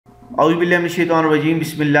A'udhu billahi minash shaitanir rajeem.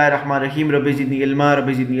 Bismillahir rahmanir rahim. Rabbi zidni ilma,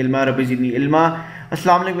 Rabbi zidni ilma, Rabbi zidni ilma.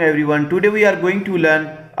 Assalamu alaikum everyone. Today we are going to learn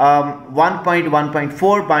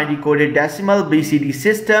 1.1.4 binary coded decimal BCD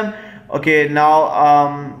system. Okay, now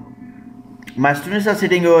my students are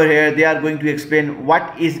sitting over here. They are going to explain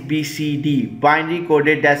what is BCD, binary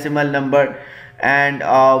coded decimal number, and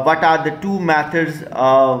what are the two methods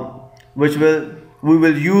which we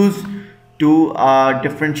will use to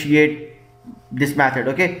differentiate this method.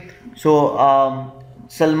 Okay, so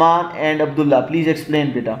Salman and Abdullah, please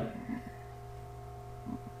explain beta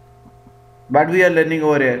what we are learning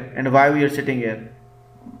over here and why we are sitting here.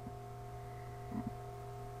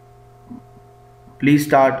 Please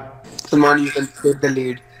start. Salman, you can take the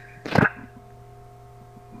lead.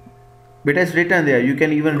 Beta, it's written there, you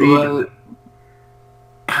can even read.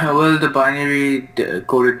 Well, the binary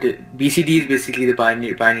coded BCD is basically the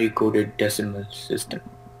binary coded decimal system.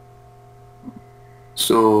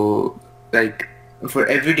 So, like, for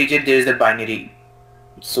every digit there is a binary.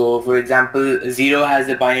 So, for example, 0 has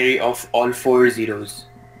the binary of all 4 zeros.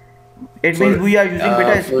 It means we are using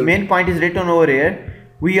beta. Main point is written over here.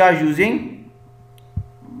 We are using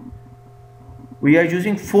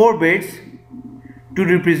 4 bits to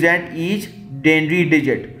represent each Denary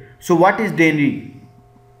digit. So, what is Denary?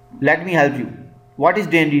 Let me help you. What is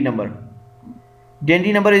Denary number?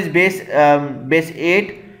 Denary number is base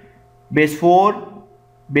 8, base 4,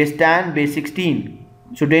 base 10, base 16.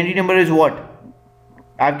 So Denary number is what?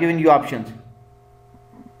 I've given you options.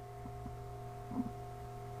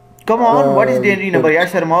 Come on, what is Denary number? Yaar,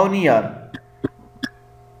 sharmao nahi yaar.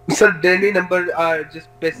 So Denary numbers are just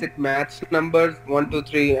basic maths numbers, 1, 2,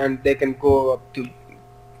 3, and they can go up to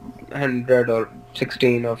 100 or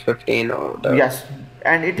 16 or 15 or whatever. Yes,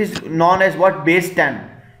 and it is known as what? Base 10.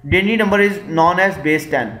 Denary number is known as base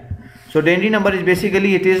 10. So Denary number is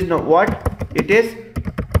basically, it is what? It is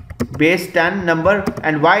base 10 number.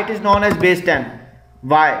 And why it is known as base 10?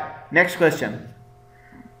 Why? Next question.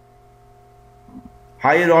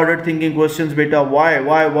 Higher order thinking questions, beta. Why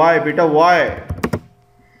beta? Why?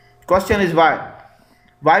 Question is why?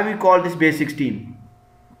 Why we call this base 16?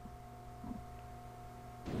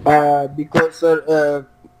 Because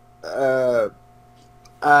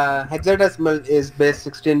hexadecimal is base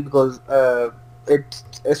 16 because it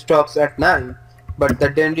stops at 9, but the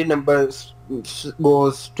Denary number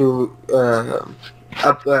goes to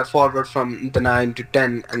up forward from the 9 to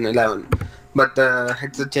 10 and 11, but the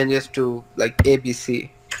hexa changes to like ABC.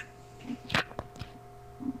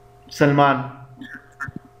 Salman.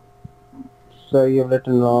 So you've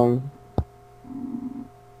written wrong.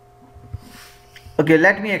 Okay,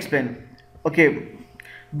 let me explain. Okay,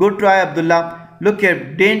 good try, Abdullah. Look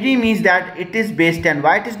here, Denary means that it is base 10.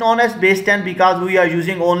 Why it is known as base 10? Because we are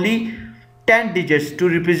using only 10 digits to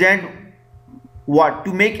represent what?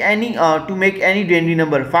 To make any Denary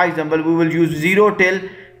number. For example, we will use 0 till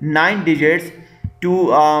 9 digits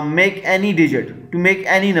to make any digit, to make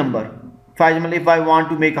any number. For example, if I want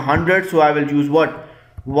to make 100, so I will use what?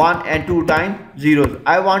 1 and 2 times zeros.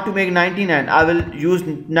 I want to make 99, I will use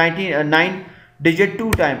 9 digit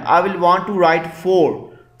 2 times. I will want to write 4,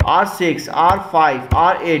 R6, R5,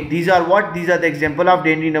 R8. These are what? These are the example of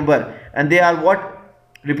Denary number, and they are what?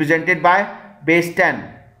 Represented by base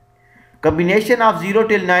 10. Combination of 0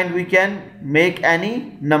 till 9 we can make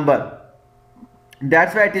any number.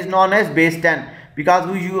 That's why it is known as base 10, because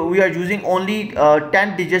we are using only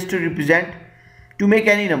 10 digits to represent, to make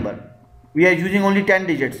any number. We are using only 10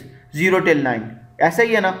 digits, 0 till 9. ऐसा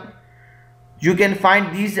ही है ना? You can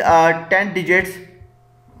find these 10 digits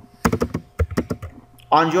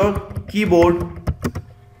on your keyboard,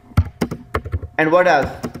 and what else?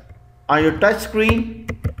 On your touch screen,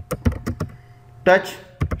 touch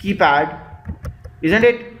keypad, isn't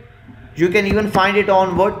it? You can even find it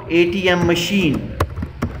on what? ATM machine,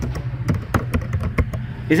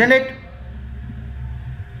 isn't it?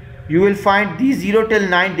 You will find these 0 till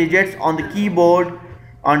 9 digits on the keyboard,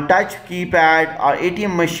 on touch keypad or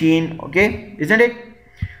ATM machine. Okay, isn't it?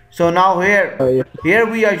 So now here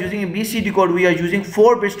we are using a BCD code. We are using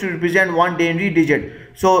 4 bits to represent one Denary digit.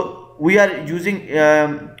 So we are using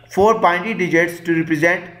 4 binary digits to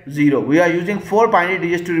represent 0. We are using 4 binary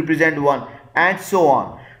digits to represent 1, and so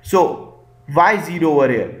on. So why 0 over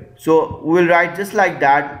here? So we will write just like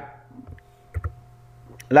that,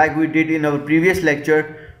 like we did in our previous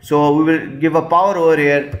lecture. So we will give a power over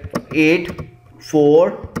here, 8,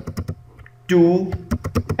 4, 2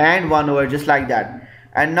 and 1 over, just like that.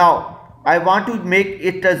 And now I want to make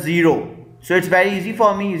it a 0. So it's very easy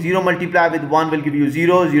for me. 0 multiplied with 1 will give you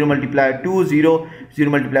 0, 0 multiplied 2, 0, 0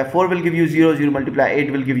 multiplied 4 will give you 0, 0 multiplied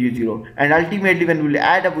 8 will give you 0. And ultimately when we will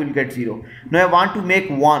add up, we will get 0. Now I want to make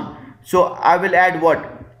 1. So I will add what?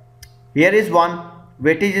 Here is 1,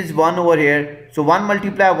 weightage is 1 over here, so 1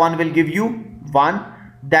 multiply 1 will give you 1,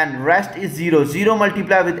 then rest is 0. 0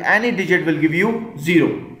 multiply with any digit will give you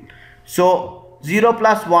 0. So 0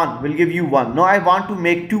 plus 1 will give you 1. Now I want to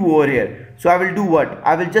make 2 over here, so I will do what?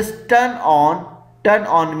 I will just turn on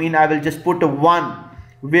mean I will just put a 1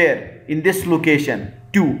 where? In this location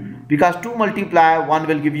 2, because 2 multiply 1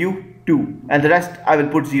 will give you 2 and the rest I will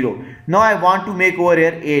put 0. Now I want to make over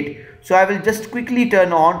here 8, so I will just quickly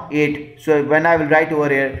turn on 8. So when I will write over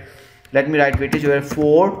here, let me write weightage over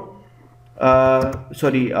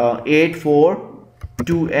 8, 4,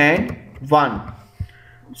 2 and 1.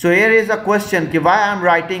 So here is a question, why I am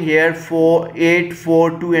writing here 4, 8,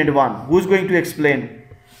 4, 2 and 1. Who is going to explain?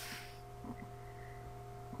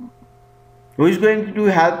 Who is going to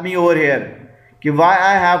help me over here? Why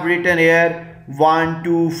I have written here 1,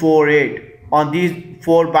 2, 4, 8 on these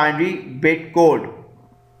 4 binary bit code?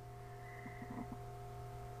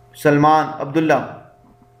 Salman, Abdullah.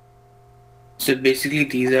 So basically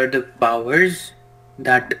these are the powers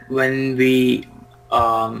that when we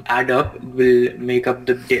add up will make up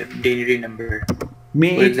the Denary number.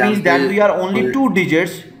 It means that we are only 2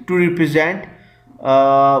 digits to represent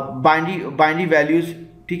binary values.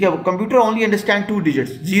 Computer only understand 2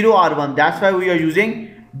 digits, 0 or 1. That's why we are using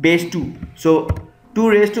base 2. So 2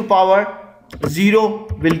 raised to power 0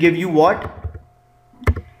 will give you what?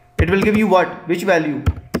 It will give you what? Which value?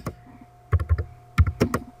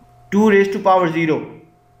 2 raised to power 0.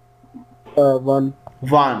 1.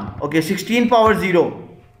 1. Okay, 16 power 0.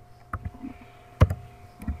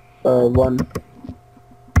 1.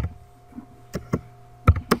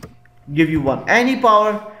 Give you 1. Any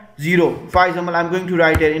power 0. For example, I'm going to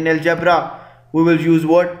write here in algebra we will use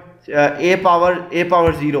what? A power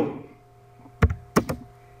 0.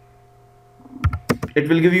 It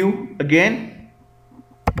will give you again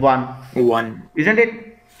 1. Isn't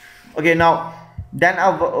it? Okay, now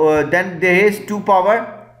then there is 2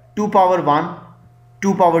 power 1,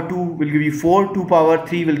 2 power 2 will give you 4, 2 power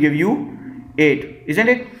 3 will give you 8, isn't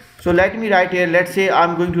it? So let me write here, let's say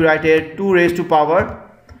I'm going to write here 2 raised to power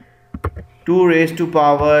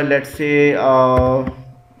let's say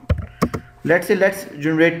let's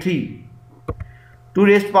generate 3. 2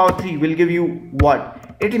 raised to power 3 will give you what?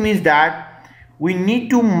 It means that we need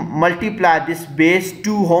to multiply this base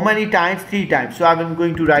 2 how many times? 3 times. So I'm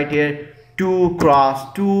going to write here 2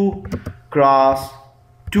 cross 2 cross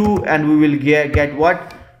 2 and we will get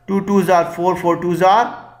what? 2 2s are 4, 4 2s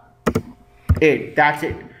are 8. That's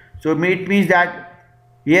it. So it means that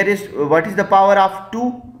here is what is the power of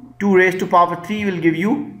 2? 2 raised to power 3 will give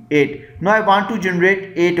you 8. Now I want to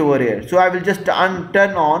generate 8 over here. So I will just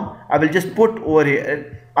turn on, I will just put over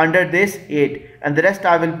here under this 8 and the rest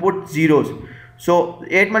I will put zeros. So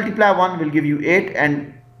 8 multiply 1 will give you 8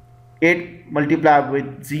 and 8 multiply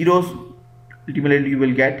with zeros, ultimately you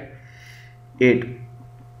will get 8.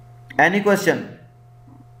 Any question?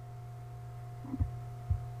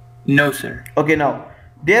 No, sir. Okay, now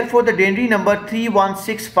therefore the Denary number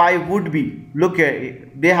 3165 would be, look here,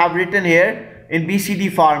 they have written here in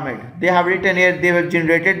BCD format. They have written here they have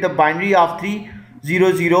generated the binary of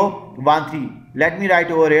 30013. Let me write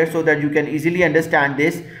over here so that you can easily understand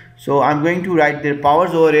this. So I'm going to write their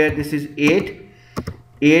powers over here. This is 8,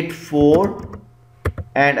 8, 4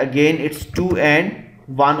 and again it's 2 and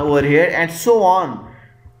 1 over here and so on.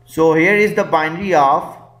 So here is the binary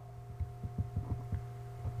of,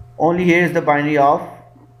 only here is the binary of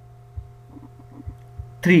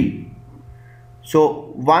 3.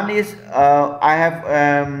 So 1 is I have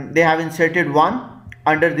they have inserted 1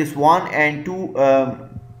 under this 1 and 2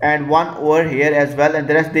 and 1 over here as well, and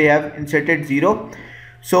the rest they have inserted 0.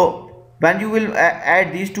 So when you will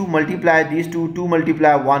add these two, multiply these two, 2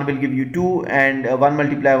 multiply 1 will give you 2 and 1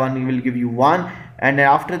 multiply 1 will give you 1, and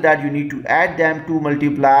after that you need to add them. 2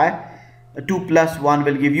 multiply 2 plus 1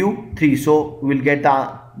 will give you 3. So we will get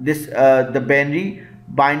the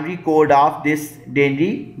binary code of this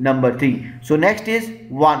Denary number 3. So next is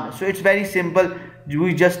 1. So it's very simple.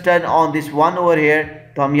 We just turn on this 1 over here.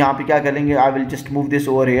 तो हम यहाँ पे क्या करेंगे? I will just move this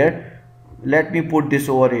over here. Let me put this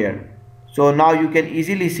over here. So now you can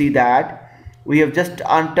easily see that we have just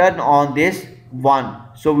turned on this 1.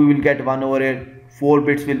 So we will get 1 over here. 4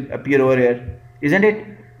 bits will appear over here, isn't it?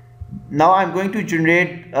 Now I'm going to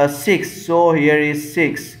generate 6. So here is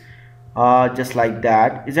 6, just like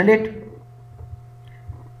that, isn't it?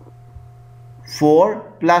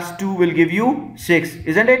 4 plus 2 will give you 6,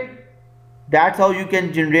 isn't it? That's how you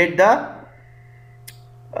can generate the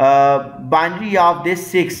binary of this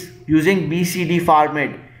 6 using BCD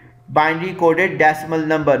format, binary coded decimal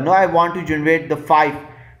number. Now I want to generate the 5.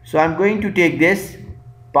 So I'm going to take this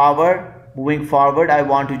power. Moving forward, I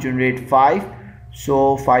want to generate 5.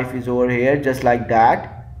 So 5 is over here, just like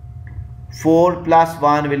that. 4 plus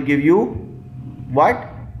 1 will give you what?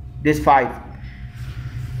 This 5.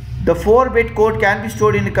 The 4-bit code can be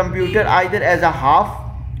stored in a computer either as a half,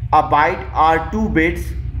 a byte, or 2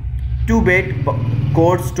 bits. 2-bit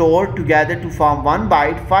code stored together to form 1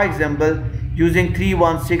 byte. For example, using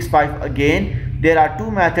 3165 again, there are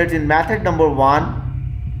two methods. In method number 1,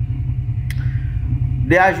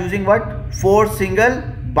 they are using what? 4 single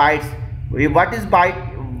bytes. What is byte?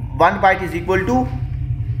 1 byte is equal to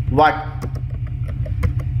what?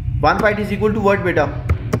 1 byte is equal to what, beta?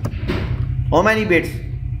 How many bits?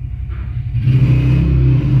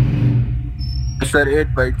 Sir,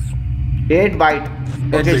 8 bytes. 8 byte.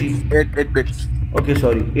 8 Okay, bits. 8 bits. okay,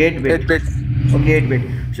 sorry, 8 bit. 8 bits. Okay, 8 bit.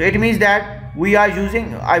 So it means that we are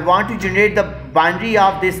using, I want to generate the binary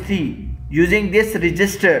of this 3 using this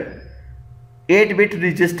register, 8-bit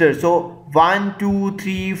register. So 1, 2,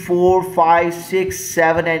 3, 4, 5, 6,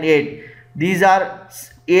 7 and 8. These are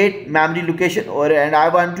 8 memory location, and I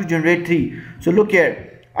want to generate 3. So look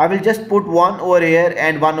here, I will just put 1 over here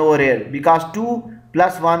and 1 over here, because 2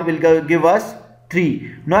 plus 1 will give us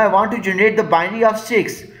 3. Now I want to generate the binary of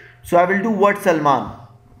 6. So I will do what, Salman?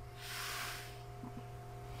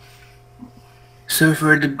 So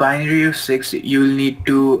for the binary of 6, you will need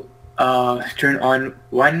to turn on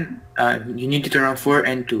 1. You need to turn on 4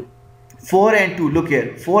 and 2. 4 and 2. Look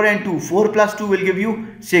here, 4 and 2. 4 plus 2 will give you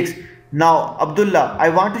 6. Now Abdullah, I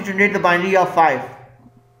want to generate the binary of 5.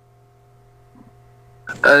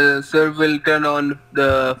 Sir, will turn on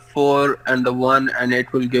the 4 and the 1 and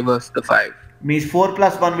it will give us the 5. Means 4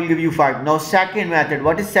 plus 1 will give you 5. Now second method.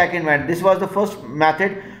 What is second method? This was the first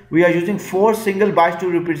method. We are using 4 single bytes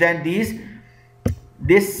to represent this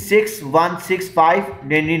 6165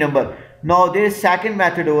 denary number. Now there is second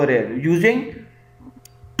method over here using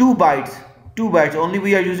 2 bytes. 2 bytes. Only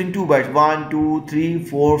we are using 2 bytes. 1, 2, 3,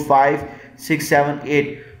 4, 5, 6, 7,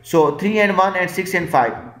 8. So 3 and 1 and 6 and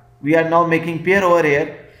 5. We are now making pair over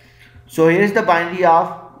here. So here is the binary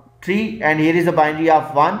of 3 and here is the binary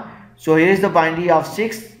of 1. So here is the binary of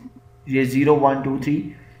 6. Here 0, 1, 2,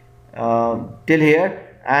 3 till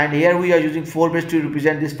here, and here we are using 4 bits to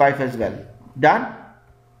represent this 5 as well. Done?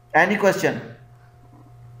 Any question?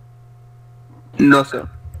 No, sir.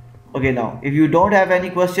 Okay, now if you don't have any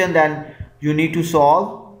question, then you need to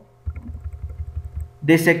solve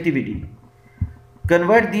this activity.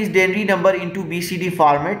 Convert these denary number into BCD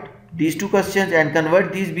format, these two questions, and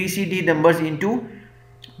convert these BCD numbers into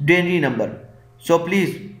denary number. So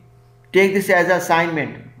please take this as an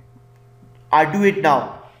assignment or do it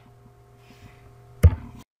now.